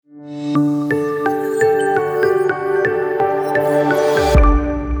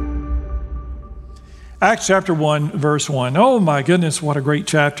Acts chapter 1, verse 1. Oh my goodness, what a great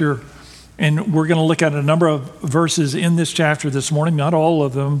chapter. And we're going to look at a number of verses in this chapter this morning, not all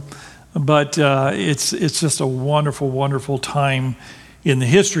of them, but it's just a wonderful, wonderful time in the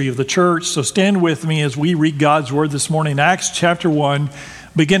history of the church. So stand with me as we read God's word this morning. Acts chapter 1,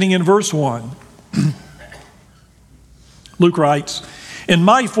 beginning in verse 1. Luke writes, "In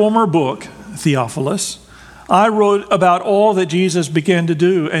my former book, Theophilus, I wrote about all that Jesus began to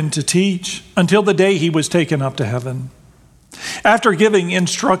do and to teach until the day he was taken up to heaven. After giving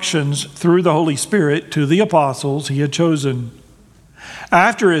instructions through the Holy Spirit to the apostles he had chosen.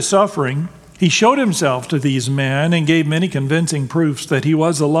 After his suffering, he showed himself to these men and gave many convincing proofs that he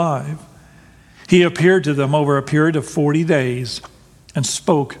was alive. He appeared to them over a period of 40 days and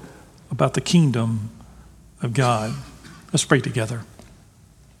spoke about the kingdom of God." Let's pray together.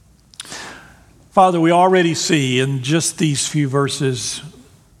 Father, we already see in just these few verses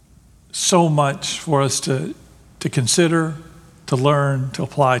so much for us to consider, to learn, to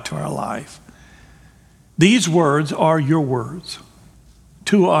apply to our life. These words are your words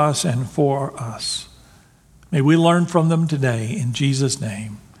to us and for us. May we learn from them today. In Jesus'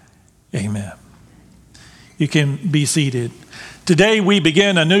 name, amen. You can be seated. Today we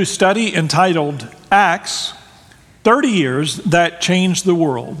begin a new study entitled Acts, 30 Years That Changed the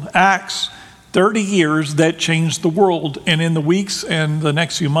World. Acts 30 years that changed the world. And in the weeks and the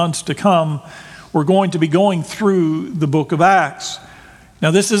next few months to come, we're going to be going through the book of Acts.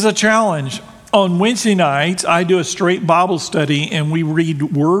 Now, this is a challenge. On Wednesday nights, I do a straight Bible study, and we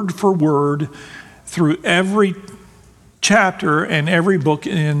read word for word through every chapter and every book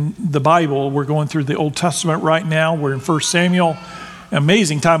in the Bible. We're going through the Old Testament right now. We're in 1 Samuel.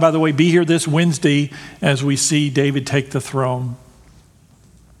 Amazing time, by the way. Be here this Wednesday as we see David take the throne.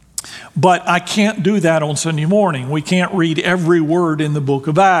 But I can't do that on Sunday morning. We can't read every word in the book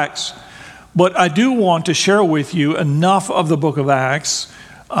of Acts. But I do want to share with you enough of the book of Acts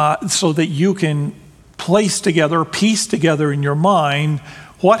so that you can piece together in your mind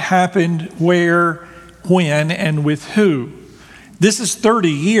what happened, where, when, and with who. This is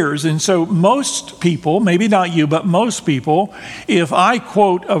 30 years, and so most people, maybe not you, but most people, if I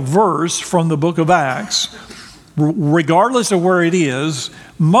quote a verse from the book of Acts, regardless of where it is,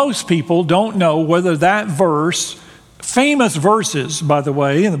 most people don't know whether that verse, famous verses, by the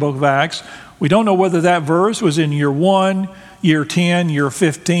way, in the book of Acts, we don't know whether that verse was in year 1, year 10, year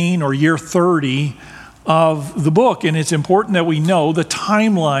 15, or year 30 of the book. And it's important that we know the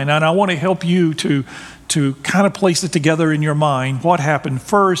timeline, and I want to help you to kind of place it together in your mind, what happened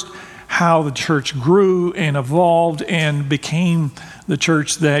first, how the church grew and evolved and became the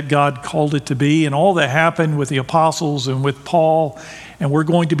church that God called it to be, and all that happened with the apostles and with Paul. And we're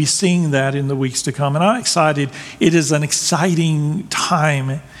going to be seeing that in the weeks to come. And I'm excited. It is an exciting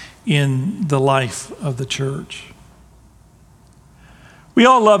time in the life of the church. We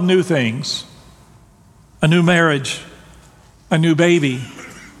all love new things. A new marriage, a new baby,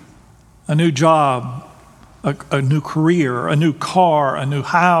 a new job, a new career, a new car, a new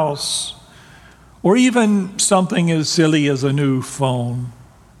house, or even something as silly as a new phone.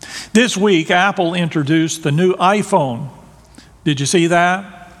 This week, Apple introduced the new iPhone. Did you see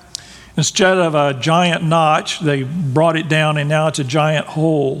that? Instead of a giant notch, they brought it down and now it's a giant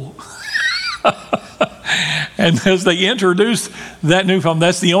hole. And as they introduced that new phone,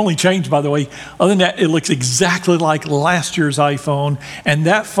 that's the only change, by the way. Other than that, it looks exactly like last year's iPhone, and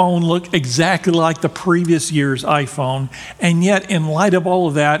that phone looked exactly like the previous year's iPhone. And yet, in light of all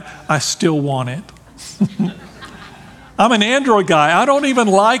of that, I still want it. I'm an Android guy. I don't even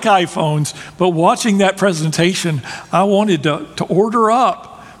like iPhones, but watching that presentation, I wanted to order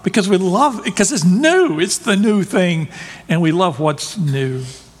up because we love it, because it's new. It's the new thing, and we love what's new.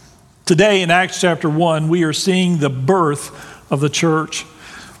 Today in Acts chapter 1, we are seeing the birth of the church.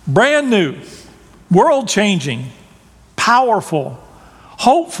 Brand new, world-changing, powerful,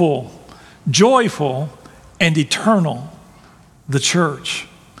 hopeful, joyful, and eternal, the church.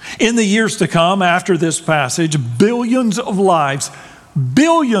 In the years to come after this passage, billions of lives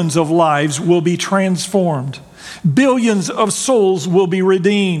will be transformed. Billions of souls will be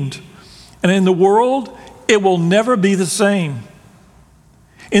redeemed. And in the world, it will never be the same.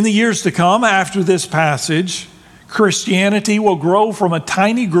 In the years to come after this passage, Christianity will grow from a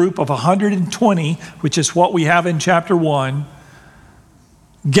tiny group of 120, which is what we have in chapter 1,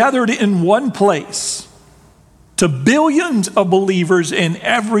 gathered in one place, to billions of believers in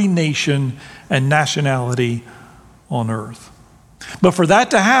every nation and nationality on earth. But for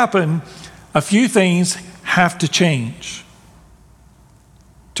that to happen, a few things have to change.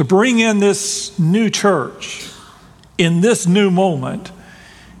 To bring in this new church, in this new moment,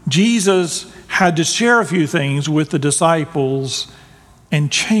 Jesus had to share a few things with the disciples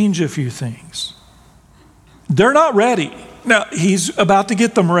and change a few things. They're not ready. Now, he's about to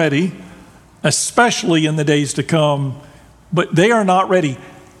get them ready, especially in the days to come, but they are not ready.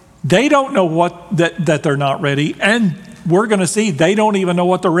 They don't know that they're not ready, and we're going to see they don't even know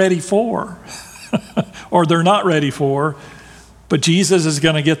what they're ready for or they're not ready for, but Jesus is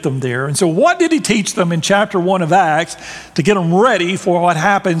going to get them there. And so what did he teach them in chapter 1 of Acts to get them ready for what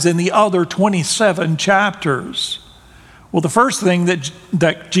happens in the other 27 chapters? Well, the first thing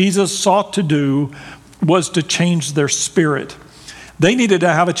that Jesus sought to do was to change their spirit. They needed to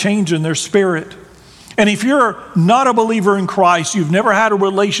have a change in their spirit. And if you're not a believer in Christ, you've never had a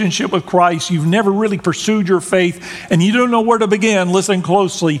relationship with Christ, you've never really pursued your faith, and you don't know where to begin, listen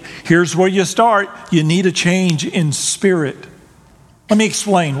closely. Here's where you start. You need a change in spirit. Let me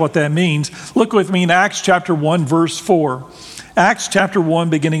explain what that means. Look with me in Acts chapter 1, verse 4. Acts chapter 1,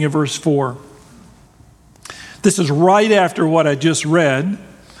 beginning of verse 4. This is right after what I just read,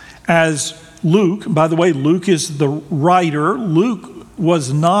 as Luke, by the way, Luke is the writer. Luke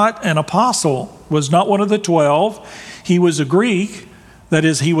was not an apostle, was not one of the 12. He was a Greek. That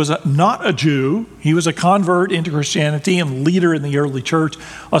is, he was not a Jew. He was a convert into Christianity and leader in the early church,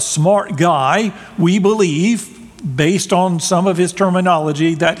 a smart guy. We believe, based on some of his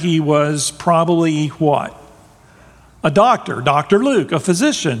terminology, that he was probably what? A doctor, Dr. Luke, a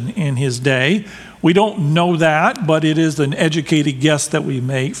physician in his day. We don't know that, but it is an educated guess that we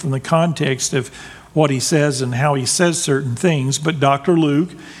make from the context of what he says and how he says certain things. But Dr. Luke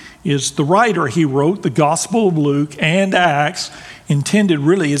is the writer. He wrote the Gospel of Luke and Acts, intended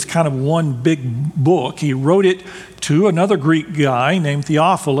really as kind of one big book. He wrote it to another Greek guy named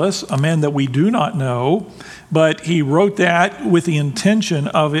Theophilus, a man that we do not know, but he wrote that with the intention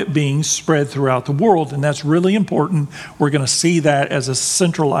of it being spread throughout the world, and that's really important. We're going to see that as a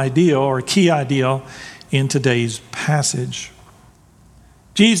central idea or a key idea in today's passage.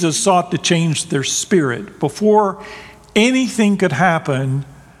 Jesus sought to change their spirit. Before anything could happen,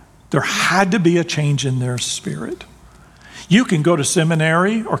 there had to be a change in their spirit. You can go to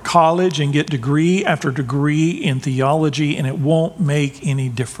seminary or college and get degree after degree in theology, and it won't make any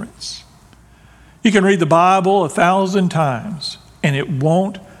difference. You can read the Bible 1,000 times, and it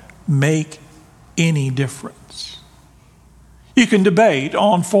won't make any difference. You can debate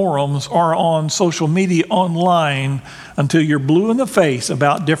on forums or on social media online until you're blue in the face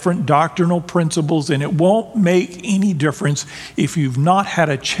about different doctrinal principles, and it won't make any difference if you've not had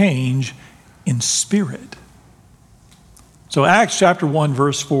a change in spirit. So Acts chapter 1,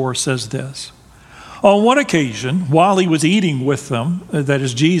 verse 4 says this. On one occasion, while he was eating with them, that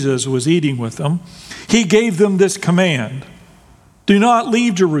is, Jesus was eating with them, he gave them this command: do not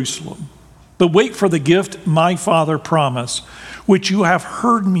leave Jerusalem, but wait for the gift my Father promised, which you have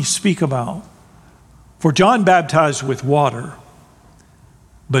heard me speak about. For John baptized with water,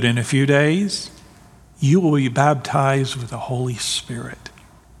 but in a few days you will be baptized with the Holy Spirit.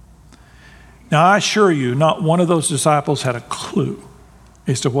 Now, I assure you, not one of those disciples had a clue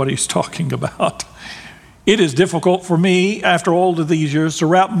as to what he's talking about. It is difficult for me, after all of these years, to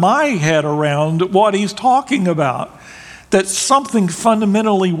wrap my head around what he's talking about. That something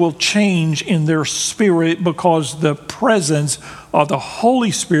fundamentally will change in their spirit because the presence of the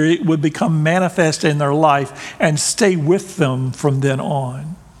Holy Spirit would become manifest in their life and stay with them from then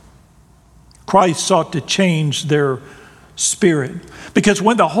on. Christ sought to change their spirit, because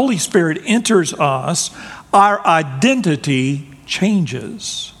when the Holy Spirit enters us, our identity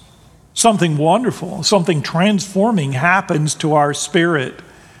changes. Something wonderful, something transforming happens to our spirit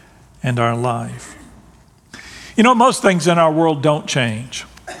and our life. You know, most things in our world don't change,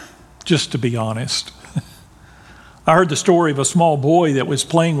 just to be honest. I heard the story of a small boy that was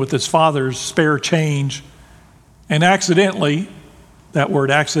playing with his father's spare change, and accidentally, that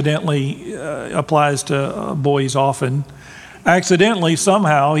word accidentally applies to boys often, accidentally,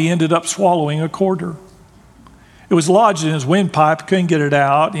 somehow, he ended up swallowing a quarter. It was lodged in his windpipe, couldn't get it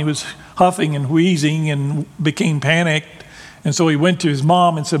out. He was huffing and wheezing and became panicked. And so he went to his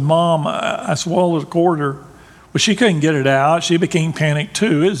mom and said, "Mom, I swallowed a quarter." Well, she couldn't get it out. She became panicked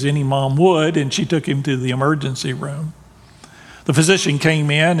too, as any mom would, and she took him to the emergency room. The physician came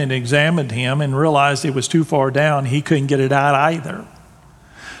in and examined him and realized it was too far down. He couldn't get it out either.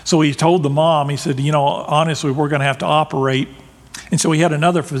 So he told the mom, he said, "You know, honestly, we're going to have to operate." And so he had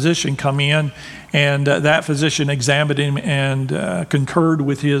another physician come in, and that physician examined him and concurred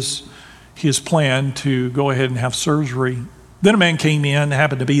with his plan to go ahead and have surgery. Then a man came in,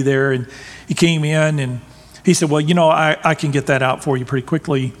 happened to be there, and he came in and he said, "Well, you know, I can get that out for you pretty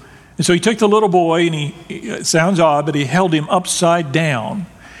quickly." And so he took the little boy, and it sounds odd, but he held him upside down.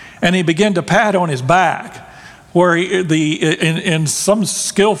 And he began to pat on his back, where in some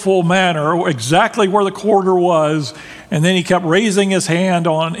skillful manner, exactly where the quarter was. And then he kept raising his hand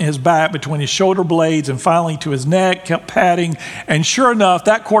on his back between his shoulder blades and finally to his neck, kept patting. And sure enough,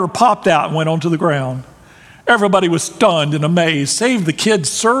 that quarter popped out and went onto the ground. Everybody was stunned and amazed, saved the kid's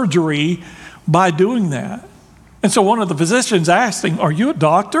surgery by doing that. And so one of the physicians asked him, "Are you a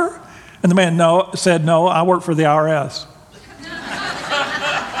doctor?" And the man said, "No, I work for the IRS."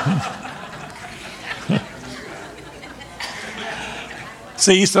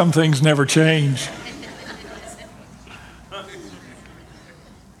 See, some things never change.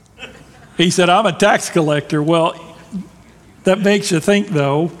 He said, "I'm a tax collector." Well, that makes you think,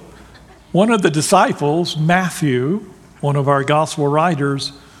 though, one of the disciples, Matthew, one of our gospel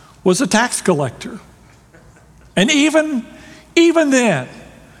writers, was a tax collector. And even then,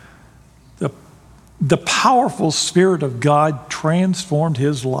 the powerful Spirit of God transformed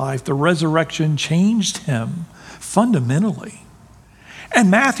his life. The resurrection changed him fundamentally. And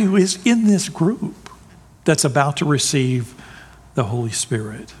Matthew is in this group that's about to receive the Holy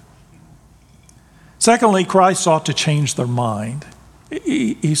Spirit. Secondly, Christ sought to change their mind.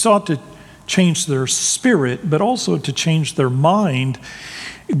 He sought to change their spirit, but also to change their mind,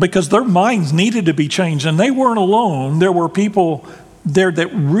 because their minds needed to be changed. And they weren't alone. There were people there that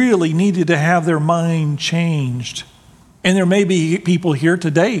really needed to have their mind changed. And there may be people here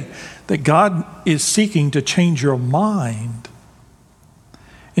today that God is seeking to change your mind.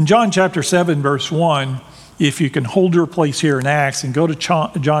 In John chapter 7, verse 1, if you can hold your place here in Acts and go to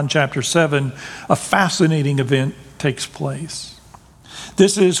John chapter 7, a fascinating event takes place.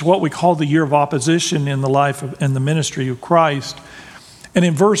 This is what we call the year of opposition in the life and the ministry of Christ. And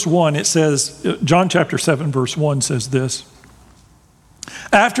in verse 1, it says, John chapter 7, verse 1 says this: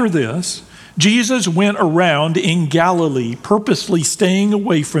 "After this, Jesus went around in Galilee, purposely staying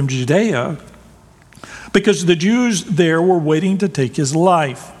away from Judea, because the Jews there were waiting to take his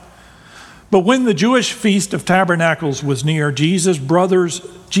life. But when the Jewish feast of tabernacles was near, Jesus' brothers,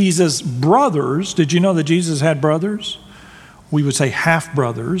 did you know that Jesus had brothers? We would say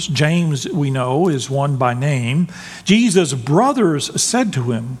half-brothers. James, we know, is one by name. Jesus' brothers said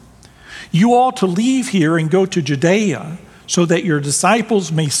to him, 'You ought to leave here and go to Judea, so that your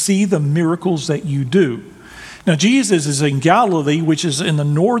disciples may see the miracles that you do.'" Now, Jesus is in Galilee, which is in the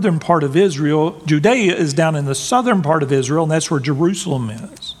northern part of Israel. Judea is down in the southern part of Israel, and that's where Jerusalem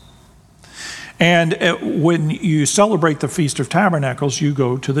is. And when you celebrate the Feast of Tabernacles, you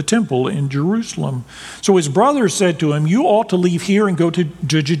go to the temple in Jerusalem. So his brothers said to him, "You ought to leave here and go to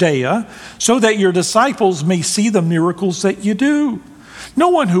Judea, so that your disciples may see the miracles that you do. No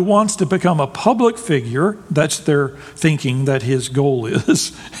one who wants to become a public figure," that's their thinking that his goal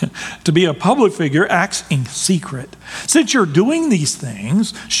is, to be a public figure, "acts in secret. Since you're doing these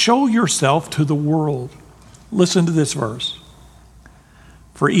things, show yourself to the world." Listen to this verse.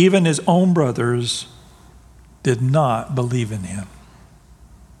 "For even his own brothers did not believe in him."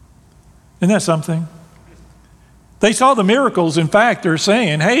 Isn't that something? They saw the miracles. In fact, they're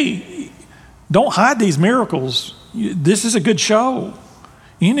saying, "Hey, don't hide these miracles. This is a good show.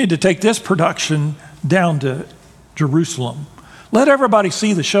 You need to take this production down to Jerusalem. Let everybody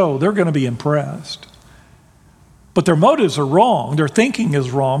see the show. They're going to be impressed." But their motives are wrong. Their thinking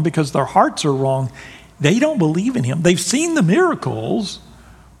is wrong because their hearts are wrong. They don't believe in him. They've seen the miracles,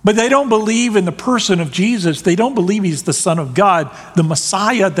 but they don't believe in the person of Jesus. They don't believe he's the Son of God, the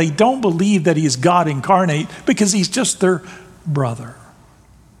Messiah. They don't believe that he's God incarnate because he's just their brother.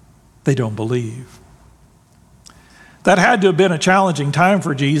 They don't believe. That had to have been a challenging time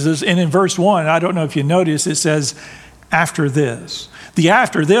for Jesus. And in verse 1, I don't know if you notice, it says, "After this." The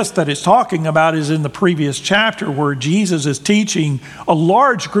 "after this" that it's talking about is in the previous chapter, where Jesus is teaching a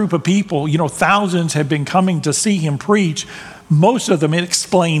large group of people. Thousands have been coming to see him preach. Most of them, it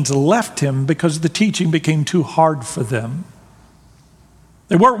explains, left him because the teaching became too hard for them.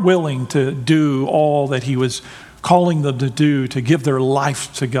 They weren't willing to do all that he was calling them to do, to give their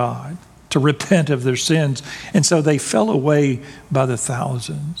life to God, to repent of their sins. And so they fell away by the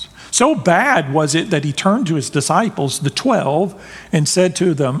thousands. So bad was it that he turned to his disciples, the 12, and said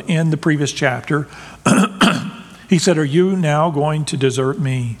to them in the previous chapter, he said, "Are you now going to desert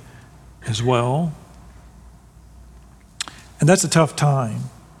me as well?" And that's a tough time.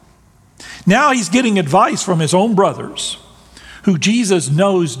 Now he's getting advice from his own brothers, who Jesus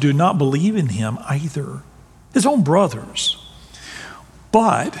knows do not believe in him either. His own brothers.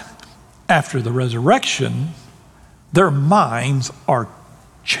 But after the resurrection, their minds are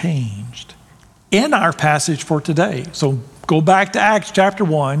changed. In our passage for today. So go back to Acts chapter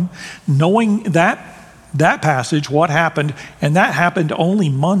 1, knowing that that passage, what happened, and that happened only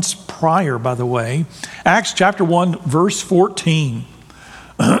months prior, by the way. Acts chapter 1, verse 14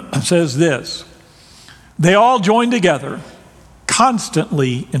 says this: they all joined together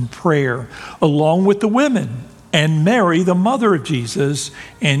constantly in prayer, along with the women and Mary, the mother of Jesus.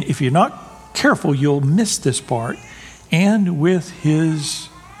 And if you're not careful, you'll miss this part. And with his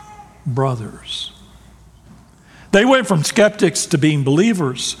brothers. They went from skeptics to being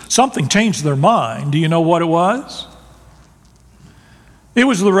believers. Something changed their mind. Do you know what it was? It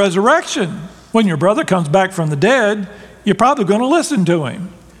was the resurrection. When your brother comes back from the dead, you're probably going to listen to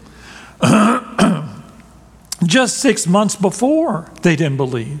him. Just 6 months before, they didn't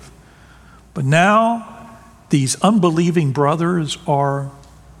believe. But now, these unbelieving brothers are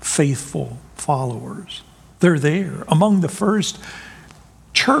faithful followers. They're there among the first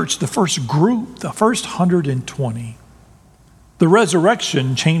church, the first group, the first 120. The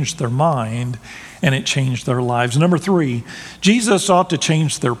resurrection changed their mind, and it changed their lives. Number 3, Jesus sought to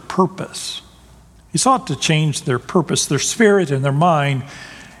change their purpose. He sought to change their purpose, their spirit and their mind.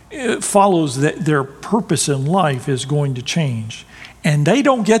 It follows that their purpose in life is going to change. And they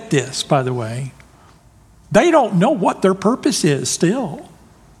don't get this, by the way. They don't know what their purpose is still.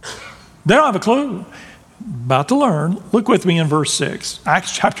 They don't have a clue. About to learn. Look with me in verse 6.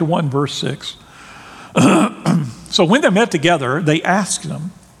 Acts chapter 1, verse 6. So when they met together, they asked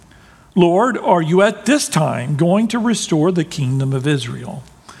him, Lord, are you at this time going to restore the kingdom of Israel?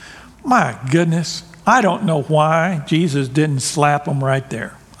 My goodness, I don't know why Jesus didn't slap them right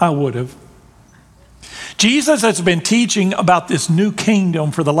there. I would have. Jesus has been teaching about this new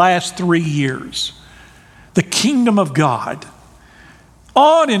kingdom for the last 3 years. The kingdom of God.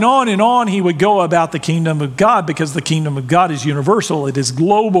 On and on and on he would go about the kingdom of God, because the kingdom of God is universal. It is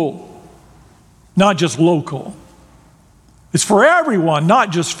global, not just local. It's for everyone,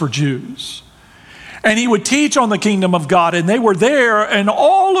 not just for Jews. And he would teach on the kingdom of God, and they were there, and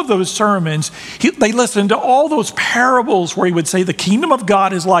all of those sermons, they listened to all those parables where he would say the kingdom of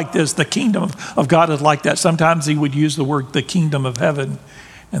God is like this, the kingdom of God is like that. Sometimes he would use the word the kingdom of heaven,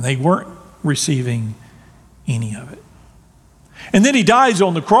 and they weren't receiving any of it. And then he dies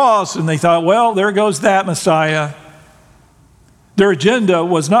on the cross, and they thought, well, there goes that Messiah. Their agenda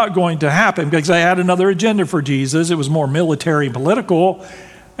was not going to happen, because they had another agenda for Jesus. It was more military and political,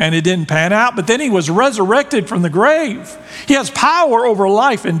 and it didn't pan out. But then he was resurrected from the grave. He has power over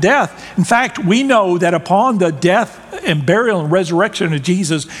life and death. In fact, we know that upon the death and burial and resurrection of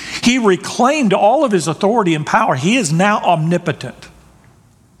Jesus, he reclaimed all of his authority and power. He is now omnipotent.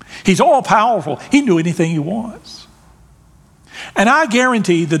 He's all powerful. He can do anything he wants. And I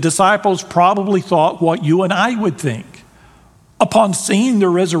guarantee the disciples probably thought what you and I would think upon seeing the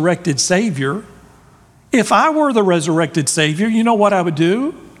resurrected Savior. If I were the resurrected Savior, you know what I would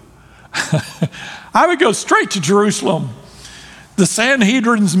do? I would go straight to Jerusalem, the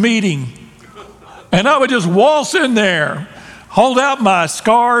Sanhedrin's meeting, and I would just waltz in there, hold out my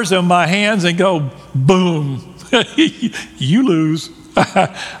scars and my hands and go, boom, you lose.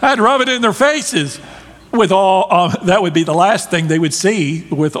 I'd rub it in their faces with all, that would be the last thing they would see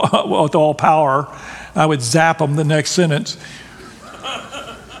with all power. I would zap them the next sentence.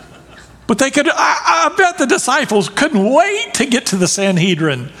 But they could, I bet the disciples couldn't wait to get to the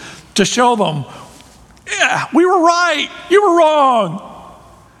Sanhedrin to show them, yeah, we were right, you were wrong.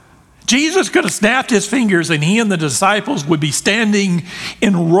 Jesus could have snapped his fingers and he and the disciples would be standing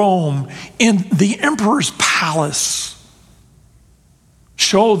in Rome in the emperor's palace.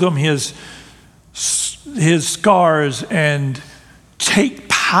 Show them his scars and take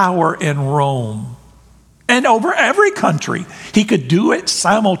power in Rome. And over every country. He could do it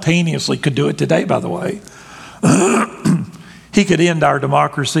simultaneously. Could do it today, by the way. He could end our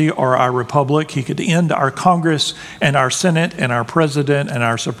democracy or our republic. He could end our Congress and our Senate and our president and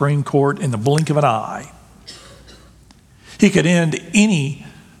our Supreme Court in the blink of an eye. He could end any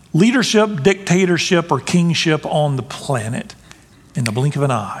leadership, dictatorship, or kingship on the planet in the blink of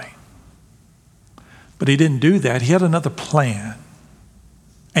an eye. But he didn't do that. He had another plan.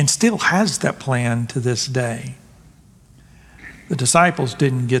 And still has that plan to this day. The disciples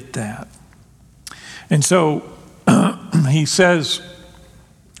didn't get that. And so he says,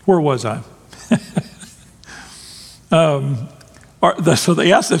 where was I? So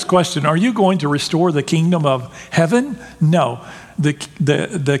they asked this question, are you going to restore the kingdom of heaven? No.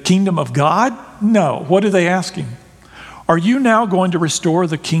 The kingdom of God? No. What are they asking? Are you now going to restore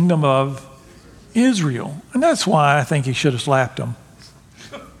the kingdom of Israel? And that's why I think he should have slapped them.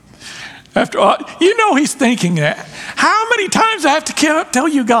 After all, you know he's thinking that. How many times I have to tell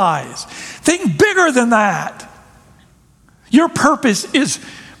you guys? Think bigger than that. Your purpose is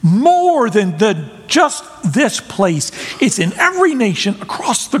more than just this place. It's in every nation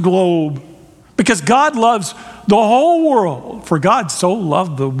across the globe because God loves the whole world. For God so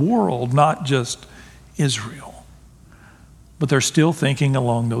loved the world, not just Israel. But they're still thinking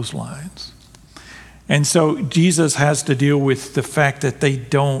along those lines. And so Jesus has to deal with the fact that they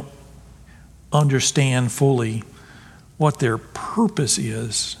don't understand fully what their purpose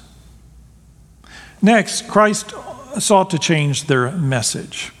is. Next, Christ sought to change their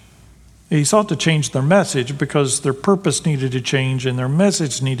message. He sought to change their message because their purpose needed to change and their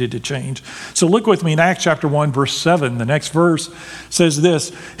message needed to change. So look with me in Acts chapter 1, verse 7. The next verse says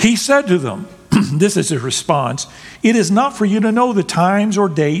this. He said to them, this is his response, "It is not for you to know the times or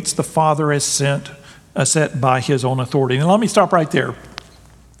dates the Father has set by his own authority." And let me stop right there.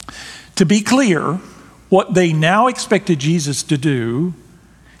 To be clear, what they now expected Jesus to do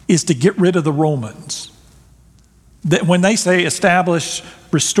is to get rid of the Romans. That when they say establish,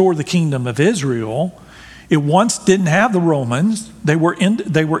 restore the kingdom of Israel, it once didn't have the Romans. They were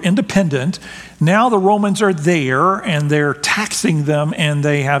independent. Now the Romans are there and they're taxing them and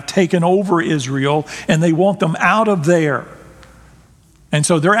they have taken over Israel and they want them out of there. And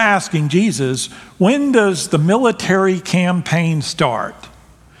so they're asking Jesus, when does the military campaign start?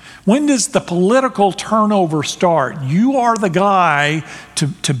 When does the political turnover start? You are the guy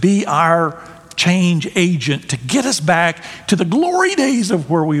to be our change agent, to get us back to the glory days of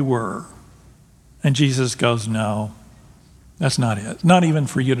where we were. And Jesus goes, no, that's not it. Not even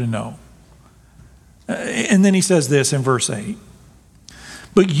for you to know. And then he says this in verse 8.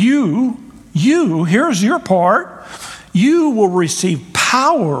 But you, here's your part. You will receive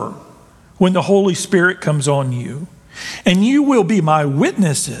power when the Holy Spirit comes on you. And you will be my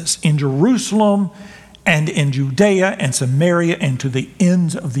witnesses in Jerusalem and in Judea and Samaria and to the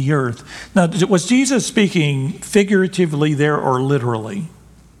ends of the earth. Now, was Jesus speaking figuratively there or literally?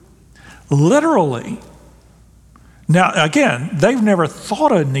 Literally. Now, again, they've never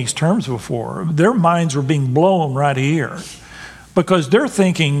thought in these terms before. Their minds were being blown right here because they're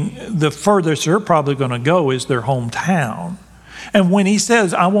thinking the furthest they're probably going to go is their hometown. And when he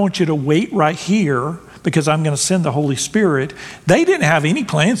says, I want you to wait right here because I'm going to send the Holy Spirit, they didn't have any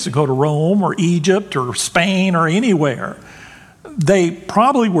plans to go to Rome or Egypt or Spain or anywhere. They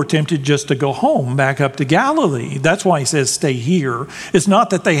probably were tempted just to go home, back up to Galilee. That's why he says, stay here. It's not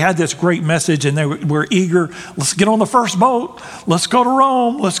that they had this great message and they were eager, let's get on the first boat, let's go to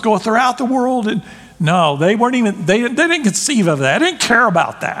Rome, let's go throughout the world. And no, they didn't conceive of that. They didn't care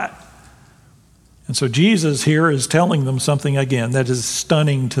about that. And so Jesus here is telling them something again that is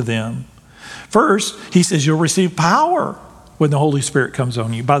stunning to them. First, he says, you'll receive power when the Holy Spirit comes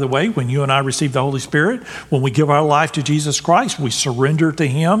on you. By the way, when you and I receive the Holy Spirit, when we give our life to Jesus Christ, we surrender to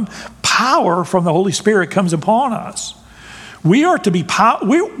him, power from the Holy Spirit comes upon us. We are to be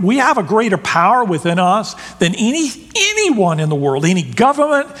we have a greater power within us than anyone in the world, any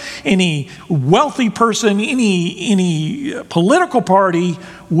government, any wealthy person, any political party.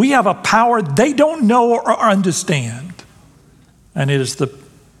 We have a power they don't know or understand. And it is the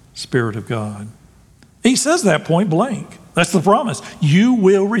Spirit of God. He says that point blank. That's the promise. You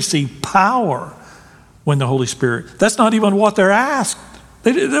will receive power when the Holy Spirit. That's not even what they're asked.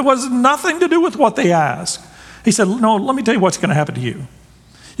 There was nothing to do with what they asked. He said, no, let me tell you what's going to happen to you.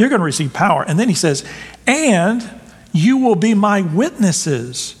 You're going to receive power. And then he says, and you will be my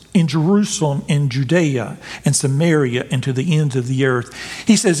witnesses in Jerusalem, in Judea, and Samaria, and to the ends of the earth.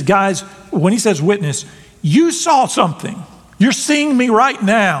 He says, guys, when he says witness, you saw something. You're seeing me right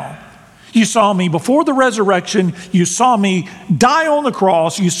now. You saw me before the resurrection. You saw me die on the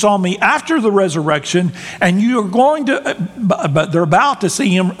cross. You saw me after the resurrection. And you are going to, but they're about to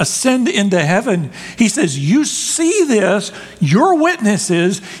see him ascend into heaven. He says, you see this, you're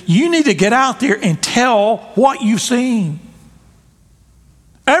witnesses. You need to get out there and tell what you've seen.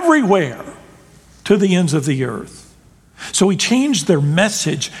 Everywhere to the ends of the earth. So he changed their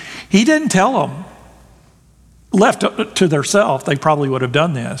message. He didn't tell them, left to themselves, they probably would have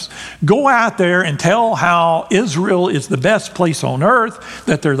done this. Go out there and tell how Israel is the best place on earth,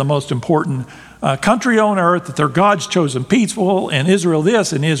 that they're the most important country on earth, that they're God's chosen people, and Israel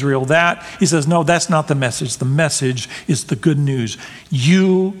this and Israel that. He says, no, that's not the message. The message is the good news.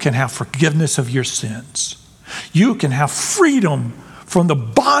 You can have forgiveness of your sins. You can have freedom from the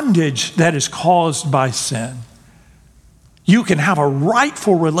bondage that is caused by sin. You can have a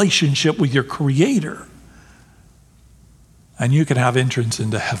rightful relationship with your Creator. And you can have entrance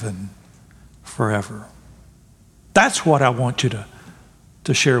into heaven forever. That's what I want you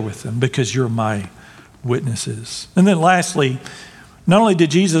to share with them, because you're my witnesses. And then lastly, not only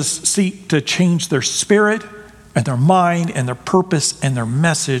did Jesus seek to change their spirit, and their mind and their purpose and their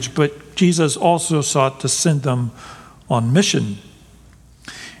message, but Jesus also sought to send them on mission.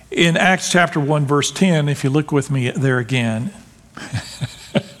 In Acts chapter 1, verse 10, if you look with me there again,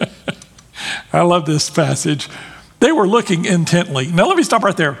 I love this passage. They were looking intently. Now let me stop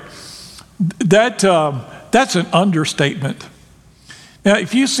right there. That's an understatement. Now,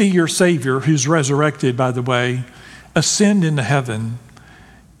 if you see your Savior, who's resurrected, by the way, ascend into heaven,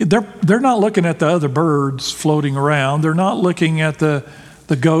 they're not looking at the other birds floating around. They're not looking at the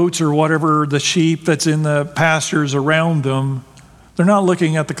goats or whatever, the sheep that's in the pastures around them. They're not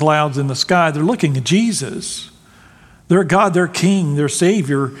looking at the clouds in the sky. They're looking at Jesus. Their God, their King, their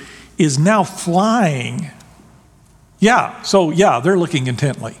Savior is now flying. They're looking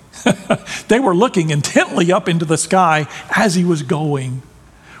intently. They were looking intently up into the sky as he was going,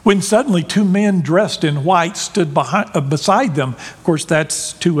 when suddenly two men dressed in white stood beside them. Of course,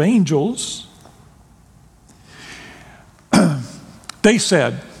 that's two angels. They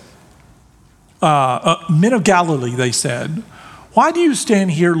said, men of Galilee, they said, why do you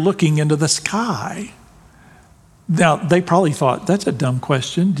stand here looking into the sky? Now, they probably thought, that's a dumb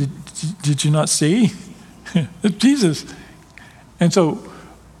question. Did you not see? Jesus. And so,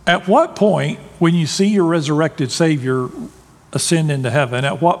 at what point, when you see your resurrected Savior ascend into heaven,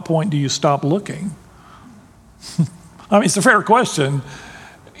 at what point do you stop looking? I mean, it's a fair question,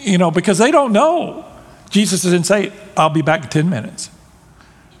 because they don't know. Jesus didn't say, I'll be back in 10 minutes.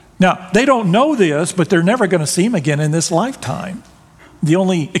 Now, they don't know this, but they're never going to see him again in this lifetime. The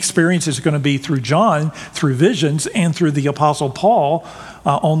only experience is going to be through John, through visions, and through the Apostle Paul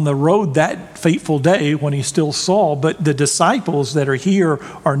on the road that fateful day when he still saw. But the disciples that are here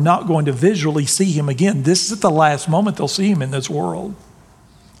are not going to visually see him again. This is the last moment they'll see him in this world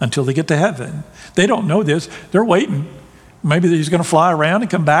until they get to heaven. They don't know this. They're waiting. Maybe he's going to fly around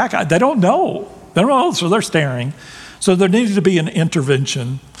and come back. They don't know. They don't know, so they're staring. So there needed to be an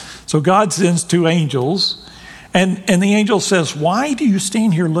intervention. So God sends two angels. And the angel says, why do you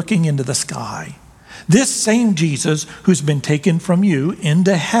stand here looking into the sky? This same Jesus who's been taken from you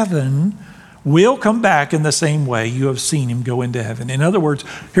into heaven will come back in the same way you have seen him go into heaven. In other words,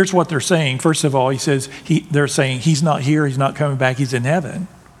 here's what they're saying. First of all, they're saying he's not here, he's not coming back, he's in heaven.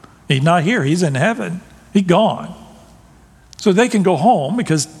 He's not here, he's in heaven. He's gone. So they can go home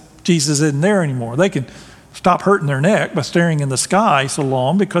because Jesus isn't there anymore. They can stop hurting their neck by staring in the sky so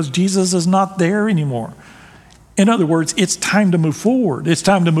long because Jesus is not there anymore. In other words, it's time to move forward. It's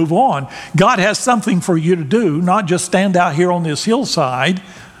time to move on. God has something for you to do, not just stand out here on this hillside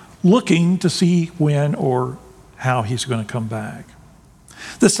looking to see when or how he's going to come back.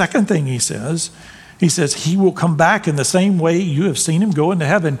 The second thing he says he will come back in the same way you have seen him go into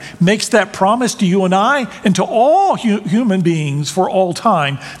heaven. Makes that promise to you and I and to all human beings for all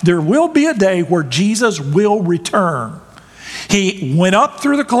time. There will be a day where Jesus will return. He went up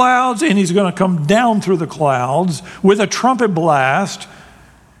through the clouds and he's going to come down through the clouds with a trumpet blast.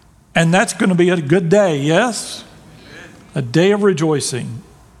 And that's going to be a good day, yes? A day of rejoicing.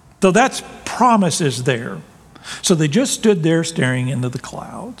 So that's promises there. So they just stood there staring into the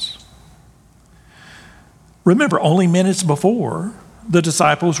clouds. Remember, only minutes before, the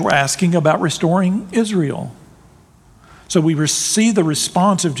disciples were asking about restoring Israel. So we see the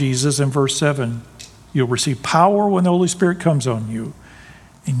response of Jesus in verse 7. You'll receive power when the Holy Spirit comes on you,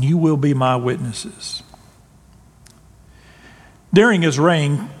 and you will be my witnesses. During his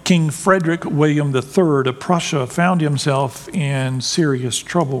reign, King Frederick William III of Prussia found himself in serious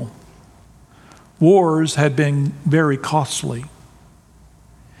trouble. Wars had been very costly.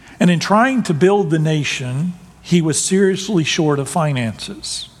 And in trying to build the nation, he was seriously short of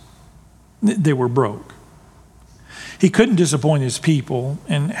finances. They were broke. He couldn't disappoint his people,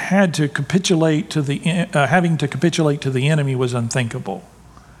 and having to capitulate to the enemy was unthinkable.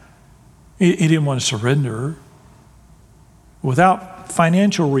 He didn't want to surrender. Without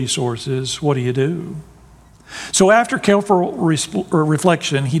financial resources, what do you do? So after careful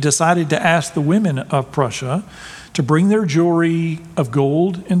reflection, he decided to ask the women of Prussia to bring their jewelry of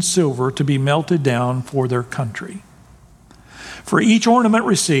gold and silver to be melted down for their country. For each ornament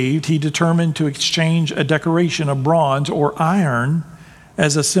received, he determined to exchange a decoration of bronze or iron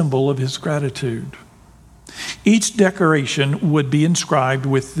as a symbol of his gratitude. Each decoration would be inscribed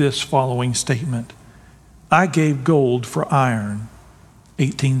with this following statement: I gave gold for iron,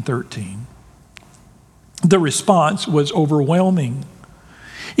 1813. The response was overwhelming.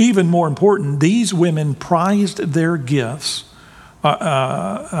 Even more important, these women prized their gifts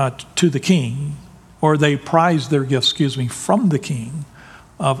to the king, or they prized their gifts, from the king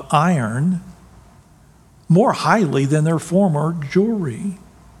of iron more highly than their former jewelry.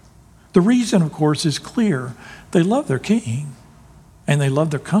 The reason, of course, is clear. They love their king, and they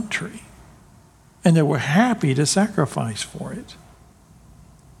love their country, and they were happy to sacrifice for it.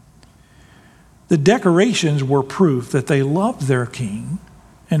 The decorations were proof that they loved their king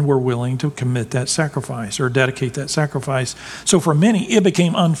and were willing to commit that sacrifice or dedicate that sacrifice. So for many, it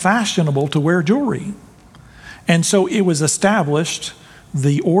became unfashionable to wear jewelry. And so it was established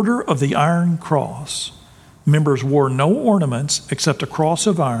the Order of the Iron Cross. Members wore no ornaments except a cross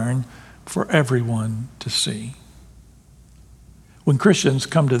of iron for everyone to see. When Christians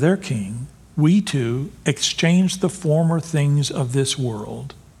come to their king, we too exchange the former things of this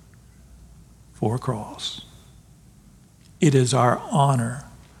world for a cross. It is our honor.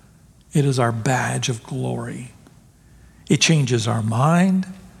 It is our badge of glory. It changes our mind,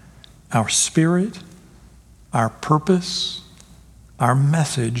 our spirit, our purpose, our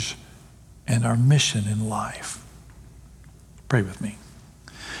message, and our mission in life. Pray with me.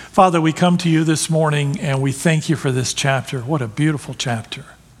 Father, we come to you this morning and we thank you for this chapter. What a beautiful chapter.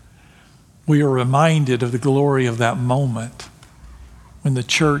 We are reminded of the glory of that moment when the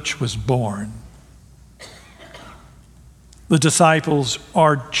church was born. The disciples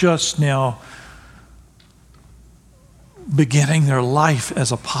are just now beginning their life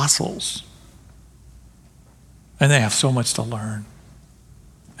as apostles. And they have so much to learn,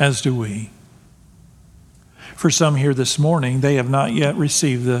 as do we. For some here this morning, they have not yet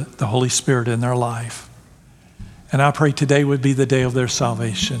received the Holy Spirit in their life. And I pray today would be the day of their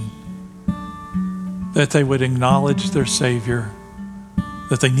salvation, that they would acknowledge their Savior,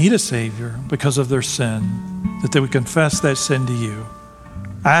 that they need a Savior because of their sin, that they would confess that sin to you,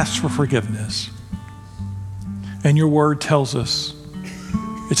 ask for forgiveness. And your word tells us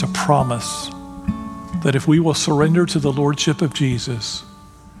it's a promise that if we will surrender to the Lordship of Jesus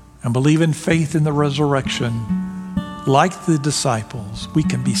and believe in faith in the resurrection, like the disciples, we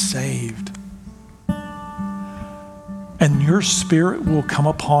can be saved. And your Spirit will come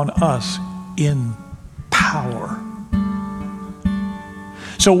upon us in power.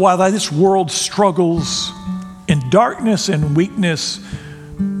 So while this world struggles in darkness and weakness,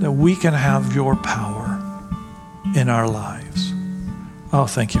 that we can have your power in our lives. Oh,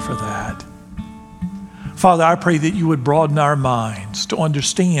 thank you for that. Father, I pray that you would broaden our minds to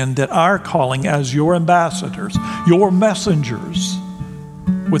understand that our calling as your ambassadors, your messengers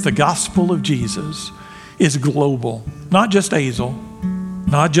with the gospel of Jesus is global. Not just Azle,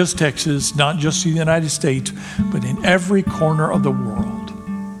 not just Texas, not just the United States, but in every corner of the world.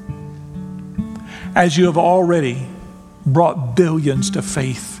 As you have already brought billions to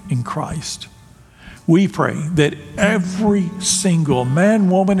faith in Christ, we pray that every single man,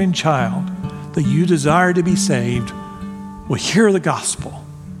 woman, and child that you desire to be saved will hear the gospel,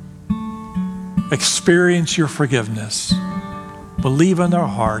 experience your forgiveness, believe in their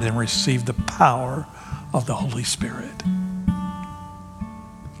heart, and receive the power of the Holy Spirit.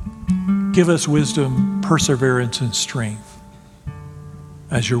 Give us wisdom, perseverance, and strength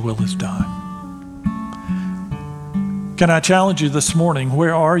as your will is done. Can I challenge you this morning?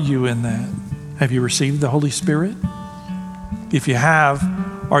 Where are you in that? Have you received the Holy Spirit? If you have,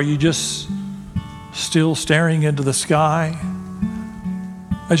 are you just still staring into the sky?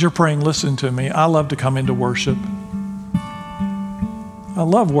 As you're praying, listen to me. I love to come into worship. I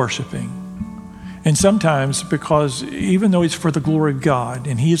love worshiping. And sometimes, because even though it's for the glory of God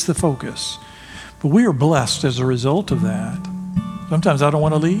and He is the focus, but we are blessed as a result of that. Sometimes I don't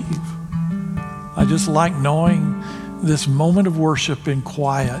want to leave. I just like knowing this moment of worship and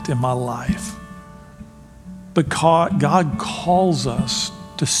quiet in my life. But God calls us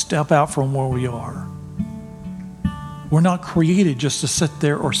to step out from where we are. We're not created just to sit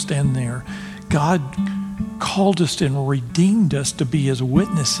there or stand there. God called us and redeemed us to be His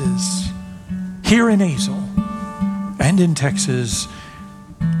witnesses here in Azle and in Texas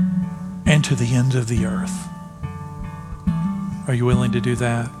and to the ends of the earth. Are you willing to do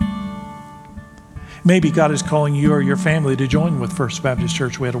that? Maybe God is calling you or your family to join with First Baptist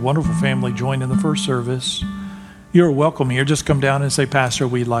Church. We had a wonderful family join in the first service. You're welcome here. Just come down and say, Pastor,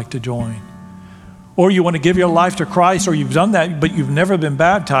 we'd like to join. Or you want to give your life to Christ, or you've done that, but you've never been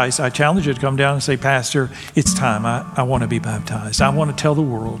baptized. I challenge you to come down and say, Pastor, it's time. I want to be baptized. I want to tell the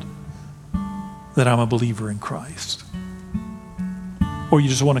world that I'm a believer in Christ. Or you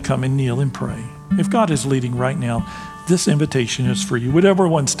just want to come and kneel and pray. If God is leading right now, this invitation is for you. Would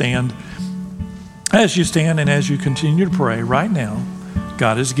everyone stand? As you stand and as you continue to pray right now,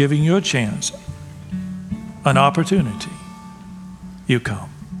 God is giving you a chance, an opportunity. You come.